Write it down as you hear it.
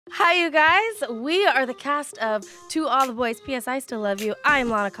Hi, you guys. We are the cast of To All the Boys, P.S. I Still Love You. I'm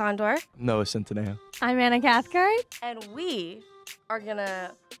Lana Condor. Noah Centineo. I'm Anna Cathcart. And we are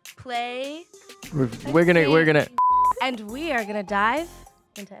gonna play. We're gonna. And we are gonna dive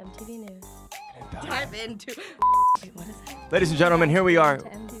into MTV News. Dive into. Wait, what is that? Ladies and gentlemen, here we are.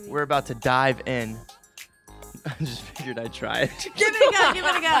 MTV. We're about to dive in. I just figured I'd try it. Give it a go. Give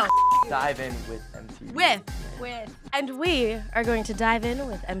it a go. Dive in with MTV. With. And we are going to dive in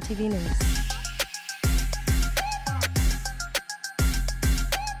with MTV News.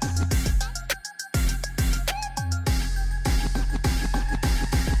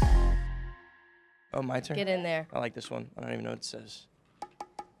 Oh, my turn? Get in there. I like this one. I don't even know what it says.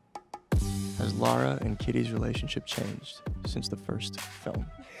 Has Lara and Kitty's relationship changed since the first film?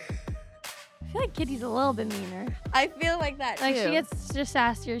 I feel like Kitty's a little bit meaner. I feel like that Like too. she gets just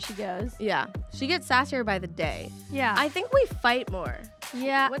sassier as she goes. Yeah, she gets sassier by the day. Yeah. I think we fight more.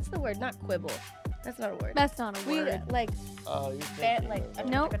 yeah. What's the word? Not quibble. That's not a word. That's not a We word. like Oh, you're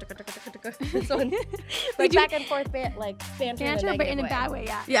Nope. this one. Like back and forth, like banter, Banter, but in a way. bad way.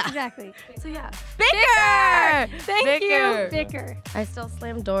 Yeah. Yeah. Exactly. So yeah, Bicker! Thank Bicker. you. Bicker. I still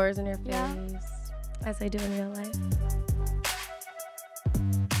slam doors in your face Yeah. as I do in real life.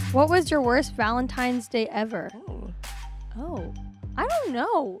 What was your worst Valentine's Day ever? Ooh. Oh, I don't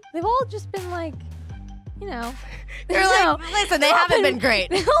know. They've all just been like, you know. They're no, like, listen, they they've all haven't been great.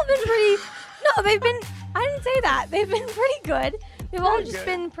 They've all been pretty. No, they've been. I didn't say that. They've been pretty good. They've all just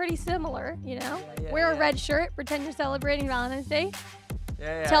been pretty similar, you know. Yeah, Wear a yeah. red shirt, pretend you're celebrating Valentine's Day.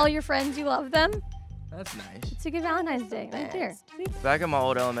 Yeah. Tell your friends you love them. That's nice. It's a good Valentine's Day right there. See? Back at my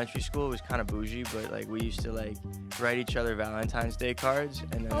old elementary school, it was kind of bougie, but like we used to like write each other Valentine's Day cards,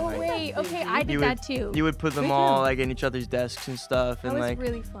 and then Oh like, wait, okay, I You did would- that too. you would put them Me all too. like in each other's desks and stuff, That and was like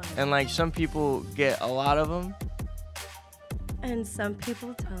really fun. and like some people get a lot of them. And some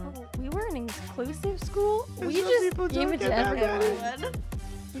people don't. Oh, we were an exclusive school. And We some just people gave don't it to get that everyone.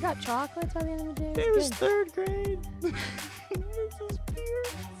 You got chocolates by the end of the day. It was Good. third grade.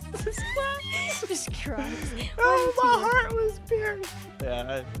 Mrs. Pierce. Just crying. Oh, my heart was pierced.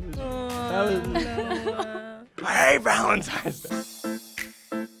 Yeah, I hate Valentine's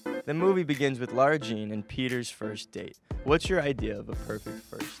Day. The movie begins with Lara Jean and Peter's first date. What's your idea of a perfect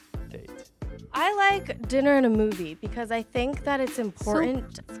first date? I like dinner and a movie because I think that it's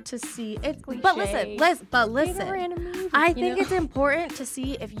important to see it. But Cliche. listen, Dinner and a movie, I you think know? it's important to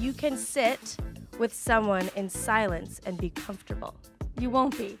see if you can sit with someone in silence and be comfortable. You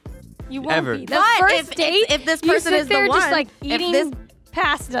won't be. You won't Ever. be. The But first date, if this you person sit is the there just one, like if eating this-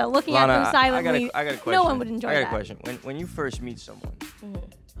 pasta, looking Lana, at them silently. I got a question. No one would enjoy I got that. a question. When you first meet someone, Mm-hmm.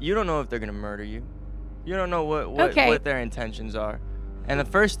 you don't know if they're gonna murder you. You don't know what Okay. what their intentions are, and the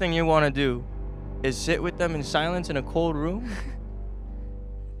first thing you want to do is sit with them in silence in a cold room.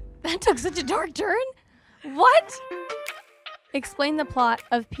 That took such a dark turn. What? Explain the plot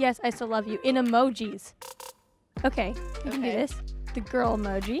of P.S. I Still Love You in emojis. Okay, you can do Okay. this. The girl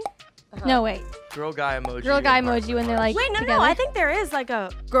emoji. No, wait. Girl guy emoji. Girl guy and heart emoji when they're like Wait, no, together. I think there is like a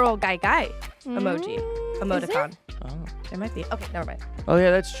girl guy emoji, Is emoticon. Oh. There might be. Okay, never mind. Oh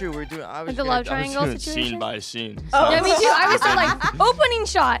yeah, that's true. We're doing. I was the gonna- love I was triangle doing situation? Scene by scene. Oh. Yeah, me too. I was still like opening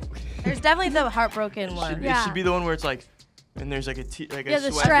shot. There's definitely the heartbroken one. It Yeah. should be the one where it's like, and there's like a Yeah,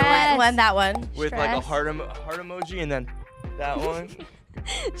 the sweat stress. That one. with like a Stress. heart emoji, and then that one,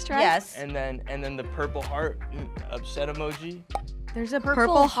 Stress. Yes. and then the purple heart upset emoji. There's a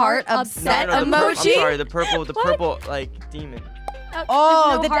Purple heart upset No, the emoji. I'm sorry, the purple What? purple like demon. Oh,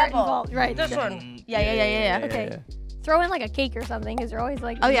 there's no the heart devil. involved. Right. This the- one. Yeah. Okay. Throw in like a cake or something, because they're always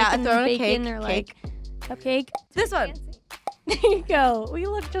like Oh, yeah, making throw in a bacon cake, or like cupcake. This one. There you go. We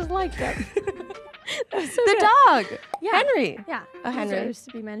look just like them. That was so The good. dog. Yeah. Henry. Yeah. Henry. Deserves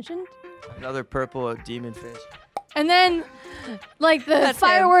to be mentioned. Another purple demon fish. And then, like the That's him.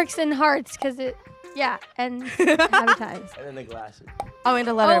 fireworks and hearts, because it, yeah, and happy times. And then the glasses. Oh, and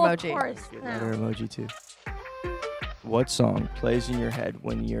a letter Oh, emoji. of course. Good No. letter emoji too. What song plays in your head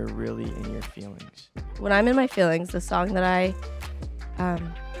when you're really in your feelings? When I'm in my feelings, the song that I,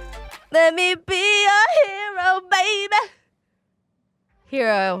 let me be a hero, baby.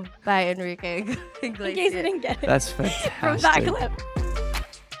 Hero by Enrique In case you Iglesias. didn't get it That's from fantastic. that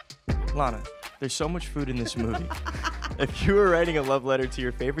clip. Lana, there's so much food in this movie. If you were writing a love letter to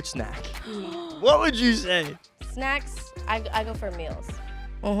your favorite snack, what would you say? Snacks, I go for meals.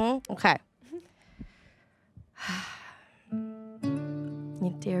 Okay.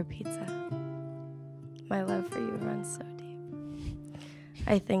 Dear pizza, my love for you runs so deep.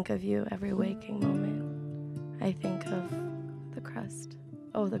 I think of you every waking moment. I think of the crust.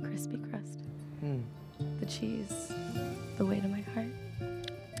 Oh, the crispy crust. The cheese, the weight of my heart.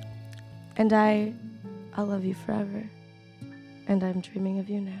 And I'll love you forever. And I'm dreaming of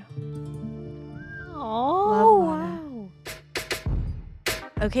you now. Oh, Love, Lana.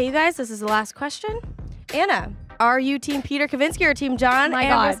 Okay, you guys, this is the last question. Anna, are you Team Peter Kavinsky or Team John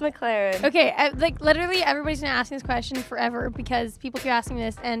Ambrose McClaren? Okay, like literally everybody's been asking this question forever because people keep asking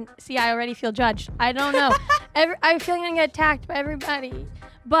this, and see, I already feel judged. I don't know. I feel like I'm gonna get attacked by everybody.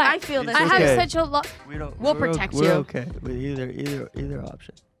 But I feel this. I okay. have such a lot. We'll protect you. We're okay with either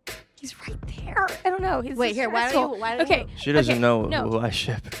option. He's right there. I don't know. He's Wait, here. Why don't you? Okay. She doesn't know no. who I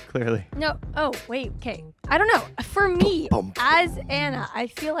ship, clearly. No. Oh, wait. Okay. I don't know. For me, as Anna, I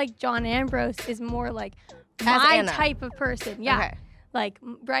feel like John Ambrose is more like my Anna. type of person. Yeah. Okay. Like,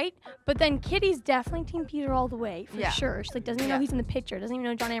 right? But then Kitty's definitely Team Peter all the way, for Yeah. sure. She like doesn't even know he's in the picture. Doesn't even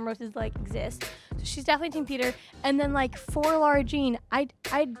know John Ambrose is like exists. So she's definitely Team Peter. And then like for Lara Jean, I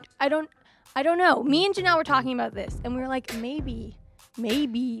don't know. Me and Janelle were talking about this, and we were like, maybe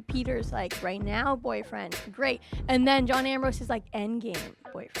Peter's like right now boyfriend, great, and then John Ambrose is like endgame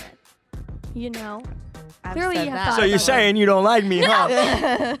boyfriend. You know, I've clearly said you have that. thought So you're about it. saying you don't like me,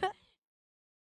 huh?